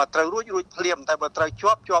បើត្រូវរួចភ្លាមតែបើត្រូវ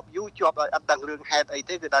ជាប់យូរជាប់ឲ្យអត់ដឹងរឿងហេតុអី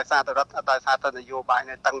ទេគឺដោយសារតែរដ្ឋដោយសារតែនយោបាយ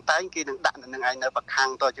នៅតឹងតែងគេនឹងដាក់នៅនឹងឯងនៅបខាំង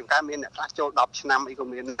តជាងការមានអ្នកខ្លះចូល10ឆ្នាំអីក៏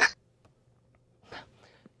មាន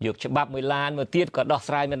យកច្បាប់មួយឡានមកទៀតក៏ដោះ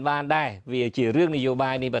ស្រាយមិនបានដែរវាជារឿងនយោ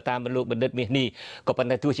បាយនេះបើតាមលោកបណ្ឌិតមាសនេះក៏ប៉ុន្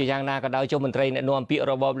តែទោះជាយ៉ាងណាក៏ដោយចុះមន្ត្រីអ្នកនាំពាក្យ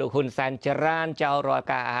របបលោកហ៊ុនសែនចរានចោលរាល់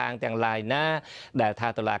ការអះអាងទាំងឡាយណាដែលថា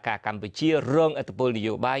តុលាការកម្ពុជារងឥទ្ធិពលន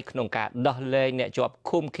យោបាយក្នុងការដោះលែងអ្នកជាប់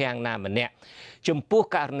ឃុំឃាំងណាម្នាក់ចំពោះ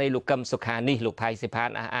ករណីលោកកឹមសុខានេះលោកផៃសិផាន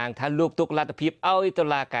អះអាងថាលោកទុកលទ្ធភាពឲ្យតុ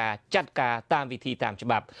លាការចាត់ការតាមវិធីតាមច្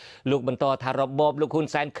បាប់លោកបន្តថារបបលោកហ៊ុន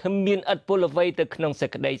សែនគ្មានឥទ្ធិពលអ្វីទៅក្នុងសេច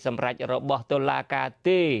ក្តីសម្រេចរបស់តុលាការ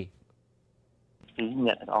ទេគឺ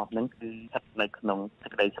អ្នកទាំងអស់ហ្នឹងគឺស្ថិតនៅក្នុងសេ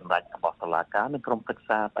ចក្តីសម្រេចរបស់តុលាការនិងក្រុមប្រឹក្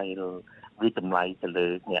សាទៅវិតម្លៃទៅលើ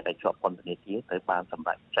អ្នកដែលជាប់ពន្ធនាគារទៅបានសម្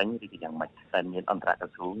រេចចេញឬក៏យ៉ាងម៉េចតែមានអន្តរក្រ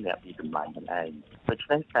សួងអ្នកវិតម្លៃនឹងឯងដូច្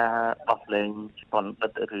នេះការដោះលែងបណ្ឌិ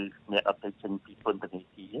តឬអ្នកអត់ទៅចេញពីពន្ធនា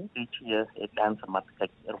គារគឺជាឯកការសមត្ថកិ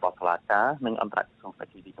ច្ចរបស់តុលាការនិងអន្តរក្រសួងតែ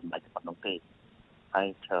វិតម្លៃតែប៉ុណ្ណោះទេហើយ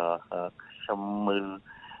ខ្ញុំមើល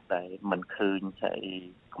តែមិនឃើញថា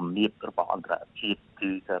គំនិតរបស់អន្តរជាតិ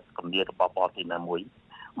គឺគំនិតរបស់បរទេសណាមួយ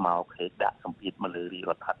មកគេដាក់សម្ពាធមកលើរ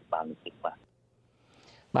ដ្ឋាភិបាលនេះទេ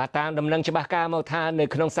បាទតាមដំណឹងច្បាស់ការមកថានៅ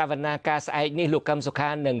ក្នុងសវនាការស្អែកនេះលោកកឹមសុខា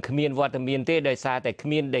នឹងគ្មានវត្តមានទេដោយសារតែគ្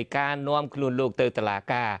មានដីកានាំខ្លួនលោកទៅតុលា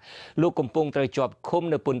ការលោកកំពុងត្រូវជាប់ឃុំ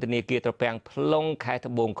នៅពន្ធនាគារត្រពាំង plong ខេត្ត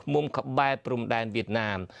ត្បូងឃ្មុំក្បែរព្រំដែនវៀត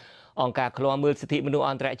ណាមអង្គការឃ្លាំមើលសិទ្ធិមនុស្ស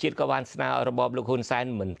អន្តរជាតិក៏បានស្នើឲ្យរបបលោកហ៊ុនសែន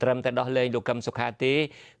មិនត្រឹមតែដោះលែងលោកកឹមសុខាទេ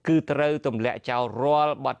គឺត្រូវទម្លាក់ចោលរា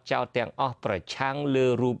ល់បទចោទទាំងអស់ប្រឆាំងលើ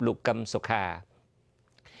រូបលោកកឹមសុខា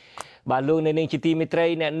បាទលោកនៅនាងជាទីមេត្រី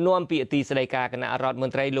អ្នកនាំពាក្យទីស្តីការគណៈរដ្ឋម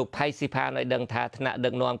ន្ត្រីលោកផៃស៊ីផានឲ្យដឹងថាថ្នាក់ដឹ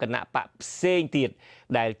កនាំគណៈបកផ្សេងទៀត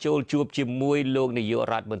ដែលចូលជួបជាមួយលោកនាយក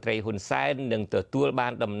រដ្ឋមន្ត្រីហ៊ុនសែននឹងទទួលបា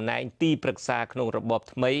នតំណែងទីប្រឹក្សាក្នុងរបប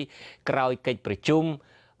ថ្មីក្រោយកិច្ចប្រជុំ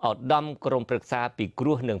ឧត្តមក្រុមប្រឹក្សាពិគ្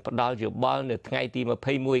រោះនឹងផ្ដល់យោបល់នៅថ្ងៃទី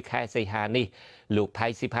21ខែសីហានេះលោកផៃ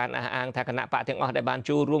ស៊ីផានអះអាងថាគណៈបកទាំងអស់ដែលបាន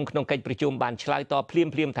ចូលរួមក្នុងកិច្ចប្រជុំបានឆ្លើយតបភ្លាម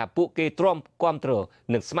ៗថាពួកគេទ្រាំគាំទ្រ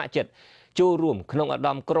និងស្ម័គ្រចិត្ត ចូលរួមក្នុងឧត្ត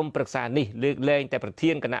មក្រុមប្រឹក្សានេះលើកលែងតែប្រ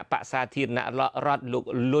ធានគណៈបក្សសាធារណរដ្ឋលោក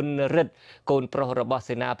លុនរិទ្ធកូនប្រុសរបស់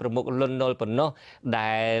សេនាប្រមុខលុនណុលប៉ុណ្ណោះ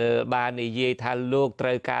ដែលបាននិយាយថាលោកត្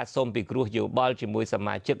រូវការសូមពិគ្រោះយោបល់ជាមួយស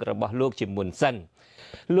មាជិករបស់លោកជាមុនសិន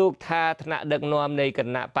លោកថាថ្នាក់ដឹកនាំនៃគ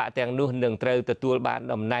ណៈបកទាំងនោះនឹងត្រូវទទួលបាន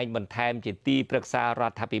តំណែងបន្ថែមជាទីប្រឹក្សារ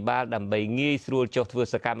ដ្ឋាភិបាលដើម្បីងាយស្រួលចុះធ្វើ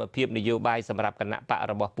សកម្មភាពនយោបាយសម្រាប់គណៈបក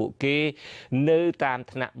របស់ពួកគេនៅតាម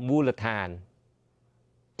ថ្នាក់មូលដ្ឋាន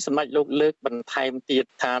សម្ដេចលោកលើកបន្ថែមទៀត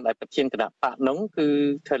ថាដែលប្រធានគណៈបកនោះគឺ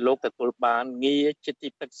ធ្វើលោកទទួលបានងារជាទី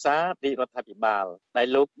ប្រឹក្សារាជរដ្ឋាភិបាលដែល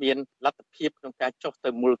លោកមានលទ្ធភាពក្នុងការចុះទៅ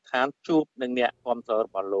មូលដ្ឋានជួបនឹងអ្នកគាំទ្ររ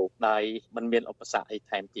បស់លោកដែលមិនមានឧបសគ្គអី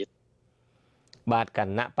ថែមទៀតបាទគ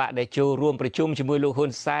ណៈបកដែលចូលរួមប្រជុំជាមួយលោកហ៊ុ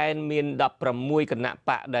នសែនមាន16គណៈ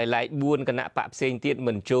បកដែលឡែក4គណៈបកផ្សេងទៀត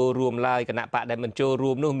មិនចូលរួមឡើយគណៈបកដែលមិនចូល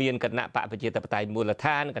រួមនោះមានគណៈបកប្រជាធិបតេយ្យមូលដ្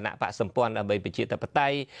ឋានគណៈបកសម្ព័ន្ធដើម្បីប្រជាធិបតេ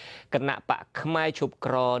យ្យគណៈបកខ្មែរឈប់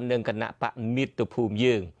ក្រនិងគណៈបកមាតុភូមិ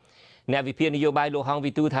យើងអ្នកវិភាគនយោបាយលោកហង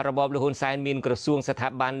វិទូថារបបលោកហ៊ុនសែនមានក្រសួងស្ថា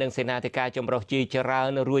ប័ននិងសេនាធិការចម្រុះជាច្រើ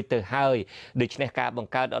នរួចទៅហើយដូច្នេះការប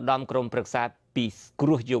ង្កើតឧត្តមក្រុមប្រឹក្សាពីគ្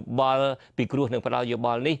រោះយោបល់ពីគ្រោះនឹងផ្ដល់យោប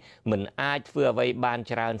ល់នេះមិនអាចធ្វើអ្វីបាន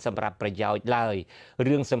ច្រើនសម្រាប់ប្រយោជន៍ឡើយ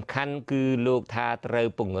រឿងសំខាន់គឺលោកថាត្រូវ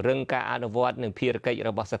ពង្រឹងការអនុវត្តនិងភារកិច្ចរ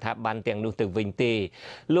បស់ស្ថាប័នទាំងនោះទៅវិញទេ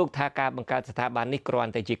លោកថាការបង្កើតស្ថាប័ននេះគ្រា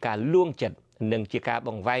ន់តែជាការលួងចិត្តនិងជាការប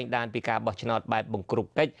ង្វែងដានពីការបោះឆ្នោតបែបបង្ក្រប់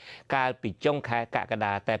កិច្ចកាលពីចុងខែកក្ក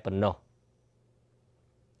ដាតែប៉ុណ្ណោះ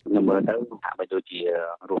ខ្ញុំមើលទៅហាក់បីដូចជា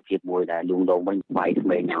រូបភាពមួយដែលលួងលោមវិញវាយក្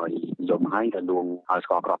មេងឲ្យយំហើយទៅលួងឲ្យស្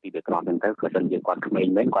គាល់ក្របពីវាក្របហ្នឹងទៅគឺសិនជាគាត់ក្មេង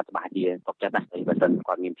វិញគាត់ច្បាស់ជាຕົកចិត្តដែរបើសិន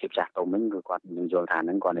គាត់មានភាពចាស់ទុំវិញគឺគាត់នឹងយល់ថាហ្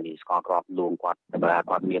នឹងគាត់នឹងស្គាល់ក្របលួងគាត់តែបើ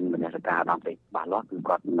គាត់មានមនសិការដល់ទៅច្បាស់លាស់គឺ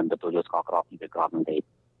គាត់មិនទទួលយកស្គាល់ក្របពីវាក្របហ្នឹងទេ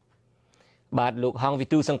បាទលោកហងវិ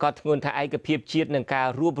ទូសង្កត់ធ្ងន់ថាឯកភាពជាតិនិងការ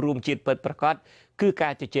រួបរวมជាតិពិតប្រាកដគឺកា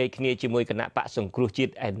រជជែកគ្នាជាមួយគណៈបកសង្គ្រោះជា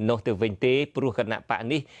តិឯណោះទៅវិញទេព្រោះគណៈបក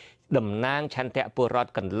នេះតំណាងឆន្ទៈពលរដ្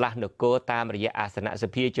ឋកន្លះនគរតាមរយៈអាសនៈស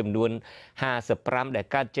ភាចំនួន55ដែល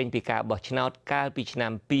កើតចេញពីការបោះឆ្នោតកាលពីឆ្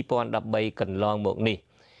នាំ2013កន្លងមកនេះ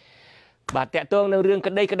បាទតកតងនៅរឿង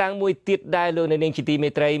ក្តីក្តាំងមួយទៀតដែរលោកនៅនាងជាទីមេ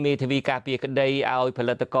ត្រីមេធាវីការពារក្តីឲ្យផ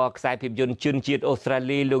លិតករខ្សែភាពយន្តជនជាតិអូស្ត្រា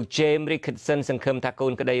លីលោក James Richardson សង្ឃឹមថាកូ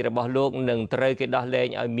នក្តីរបស់លោកនឹងត្រូវគេដោះលែង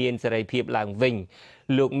ឲ្យមានសេរីភាពឡើងវិញ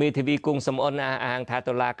លោកមេធាវីគង់សំអនអះអាងថា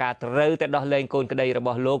តុលាការត្រូវតែដោះលែងកូនក្តីរប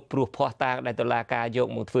ស់លោកព្រោះភ័ស្តុតាងដែលតុលាការយក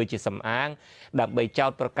មកធ្វើជាសំអាងដើម្បីចោ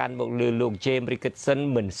ទប្រកាន់មកលើលោក James Richardson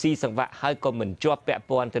មិនស៊ីសង្វាក់ហើយក៏មិនជាប់ពាក់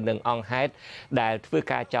ព័ន្ធទៅនឹងអង្គហេតុដែលធ្វើ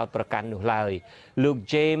ការចោទប្រកាន់នោះឡើយលោក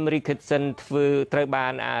James Richardson ត្រូវបា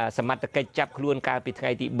នសមត្ថកិច្ចចាប់ខ្លួនកាលពីថ្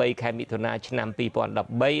ងៃទី3ខែមិថុនាឆ្នាំ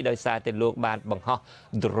2013ដោយសារតែលោកបានបង្ហោះ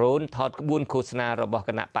drone ថតក្បួនឃោសនារបស់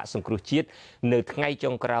គណៈបកសង្គ្រោះជាតិនៅថ្ងៃ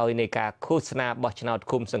ចុងក្រោយនៃការឃោសនាបោះឆ្នោត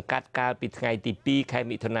ឃុំសង្កាត់កាលពីថ្ងៃទី2ខែ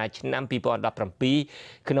មិថុនាឆ្នាំ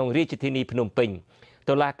2017ក្នុងរាជធានីភ្នំពេញ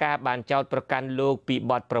តុលាការបានចោទប្រកាន់លោកពី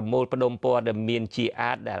បទប្រមូលផ្ដុំព័ត៌មានជា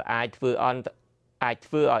អាតដែលអាចធ្វើឲ្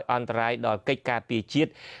យអន្តរាយដល់កិច្ចការពារជា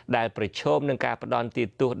តិដែលប្រឈមនឹងការផ្ដន់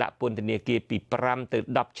ទោសដាក់ពន្ធនាគារពី5ទៅ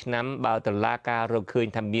10ឆ្នាំបើតុលាការរកឃើញ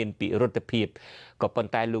ថាមានពិរុទ្ធភាពក៏ប៉ុ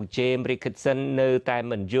ន្តែលោក James Richardson នៅតែ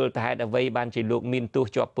មិនយល់ថាហេតុអ្វីបានជាលោកមានទោស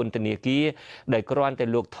ជាប់ពន្ធនាគារដោយគ្រាន់តែ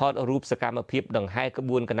លោកថតរូបសកម្មភាពដង្ហែក្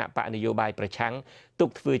បួនគណៈបកនយោបាយប្រឆាំងទុក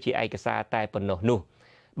ធ្វើជាឯកសារតែប៉ុណ្ណោះនោះ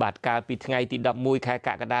បាទកាលពីថ្ងៃទី11ខែក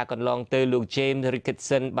ក្កដាកន្លងទៅលោក James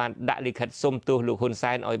Richardson បានដាក់លិខិតសុំទោសលោកហ៊ុន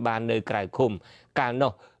សែនឲ្យបាននៅក្រៅឃុំកាល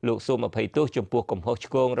នោះលោកសូមអភ័យទោសចំពោះកំហុស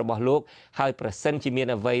ឆ្គងរបស់លោកហើយប្រសិនជាមាន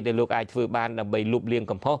អ្វីដែលលោកអាចធ្វើបានដើម្បីលុបលាង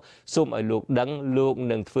កំហុសសូមឲ្យលោកដឹងលោក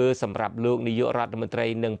នឹងធ្វើសម្រាប់លោកនាយករដ្ឋមន្ត្រី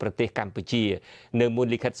និងប្រទេសកម្ពុជានៅមុន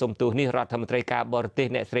លិខិតសុំទោសនេះរដ្ឋមន្ត្រីការបរទេស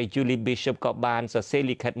អ្នកស្រី Julie Bishop ក៏បានសរសេរ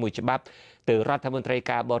លិខិតមួយច្បាប់ទៅរដ្ឋមន្ត្រី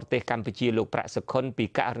ការបរទេសកម្ពុជាលោកប្រាក់សុខុនពី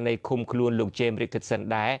ករណីឃុំខ្លួនលោក James Richardson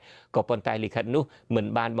ដែរក៏ប៉ុន្តែលិខិតនោះមិន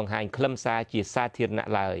បានបង្ហាញខ្លឹមសារជាសាធារណៈ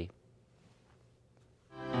ឡើយ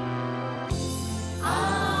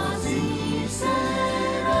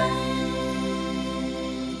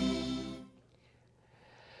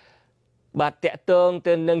បាទតកតង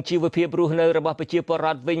ទៅនឹងជីវភាពរស់នៅរបស់ប្រជាពលរ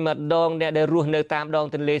ដ្ឋវិញម្ដងអ្នកដែលរស់នៅតាមដង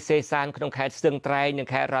ទន្លេសេសានក្នុងខេត្តស្ទឹងត្រែងនិង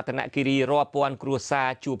ខេត្តរតនគិរីរាប់ពាន់គ្រួសារ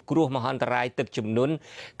ជួបគ្រោះមហន្តរាយទឹកជំនន់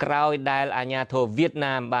ក្រោយដែលអាជ្ញាធរវៀត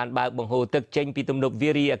ណាមបានបើកបង្ហូរទឹកចេញពីទំនប់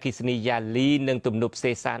វារីអគ្គិសនីយ៉ាលីនិងទំនប់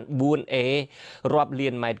សេសាន 4A រាប់លា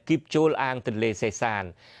នម៉ែត្រគីបចូលអាងទន្លេសេសាន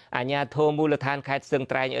អាជ្ញាធរមូលដ្ឋានខេត្តស្ទឹង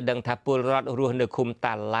ត្រែងឲ្យដឹងថាពលរដ្ឋរស់នៅឃុំ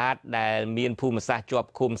តាឡាតដែលមានភូមិសាស្ត្រជាប់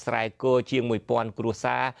ឃុំស្រែគោជាង 1000 គ្រួ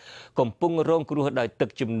សារកំពុងរងគ្រោះដោយទឹក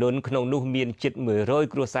ជំនន់ក្នុងនោះមានជិត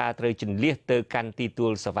100គ្រួសារត្រូវជន្លៀសទៅកាន់ទីទួ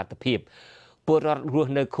លសុវត្ថិភាពពលរដ្ឋរ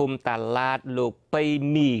ស់នៅឃុំតាឡាតលោក ប៉ៃ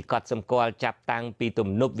មីកត់សម្គាល់ចាប់តាំងពីទំ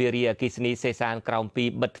នប់វារីអគ្គិសនីសេសានក្រោមពី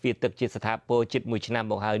បិទទ្វារទឹកជាស្ថាពរជិត1ឆ្នាំ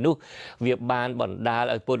មកហើយនោះវាបានបណ្ដាល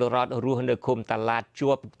ឲ្យពលរដ្ឋរស់នៅឃុំតាឡាត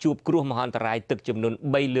ជួបគ្រោះមហន្តរាយទឹកចំនួន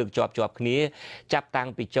3លើកជាប់គ្នាចាប់តាំង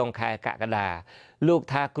ពីចុងខែកក្កដាលោក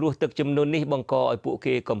ថាគ្រោះទឹកចំនួននេះបង្កឲ្យពួក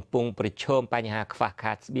គេកំពុងប្រឈមបញ្ហាខ្វះ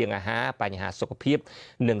ខាតស្បៀងអាហារបញ្ហាសុខភាព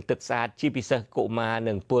និងទឹកស្អាតជាពិសេសកុមារ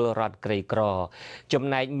និងពលរដ្ឋក្រីក្រចំ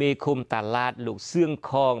ណែកមេឃុំតាឡាតលោកសឿង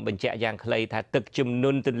ខងបញ្ជាក់យ៉ាងខ្លីថាទឹកជំន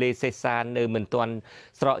ន់ទន្លេសេសាននៅមិនទាន់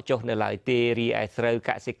ស្រកចុះនៅឡើយទេរីឯស្រូវ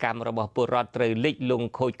កសិកម្មរបស់ពលរដ្ឋត្រូវលិចលង់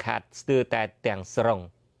ខូចខាតស្ទើរតែទាំងស្រុង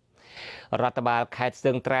រដ្ឋបាលខេត្តស្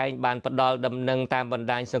ទឹងត្រែងបានផ្ដល់ដំណឹងតាមបណ្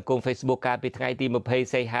ដាញសង្គម Facebook កាលពីថ្ងៃទី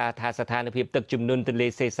20សីហាថាស្ថានភាពទឹកជំនន់ទន្លេ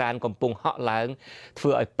សេសានកំពុងហក់ឡើងធ្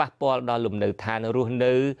វើឲ្យប៉ះពាល់ដល់លំនៅឋានរស់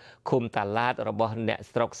នៅឃុំតាឡាតរបស់អ្នក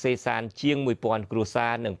ស្រុកសេសានជាង 1000 គ្រួសា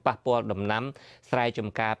រនិងប៉ះពាល់ដំណាំស្រែច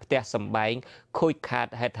ម្ការផ្ទះសម្បែងខូចខាត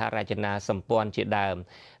ហេដ្ឋារចនាសម្ព័ន្ធជាដើម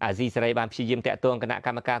អាស៊ីសេរីបានព្យាយាមតាក់ទងគណៈក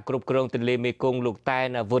ម្មការគ្រប់គ្រងទន្លេមេគង្គលោកតែន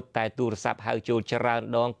អាវុធតែទូរស័ព្ទហៅចូលច្រើន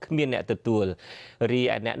ដងគ្មានអ្នកទទួលរីឯ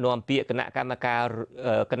អ្នកនាំពាក្យគណៈក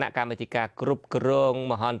ម្មាធិការគ្រប់គ្រង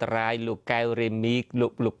មហន្តរាយលោកកែវរេមី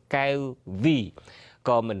លោកកែវវី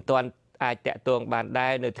ក៏មិនទាន់អាចតាក់ទងបានដែ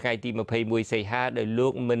រនៅថ្ងៃទី21សីហាដោយលោ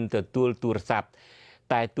កមិនទទួលទូរស័ព្ទ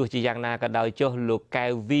តែទោះជាយ៉ាងណាក៏ដោយចុះលោកកែ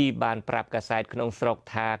វវីបានប្រាប់កាសែតក្នុងស្រុក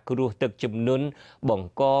ថាគ្រោះទឹកជំនន់បង្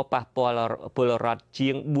កប៉ះពាល់ពលរដ្ឋជា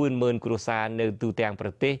ង 40000 គ្រួសារនៅទូទាំងប្រ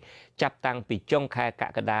ទេសចាប់តាំងពីចុងខែក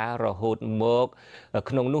ក្កដារហូតមក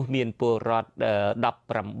ក្នុងនោះមានពលរដ្ឋ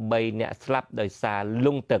18អ្នកស្លាប់ដោយសារល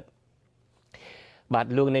ង់ទឹកបាទ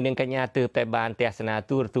លោកអ្នកនាងកញ្ញាទើបតែបានទស្សនា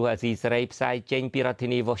ទូរទស្សន៍អាស៊ីសេរីផ្សាយចេញពីរដ្ឋធា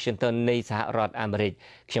នី Washington នៃសហរដ្ឋអាមេរិក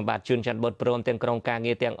ខ្ញុំបាទជួនច័ន្ទបុតព្រមទាំងក្រុមការ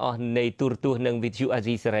ងារទាំងអស់នៃទូរទស្សន៍និងវិទ្យុអា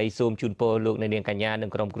ស៊ីសេរីសូមជូនពរលោកអ្នកនាងកញ្ញានិ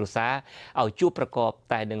ងក្រុមគ្រួសារឲ្យជួបប្រកប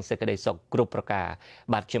តែនឹងសេចក្តីសុខគ្រប់ប្រការ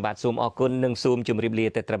បាទខ្ញុំបាទសូមអរគុណនិងសូមជម្រាបលា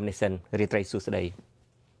តែត្រឹមនេះសិនរាត្រីសួស្តី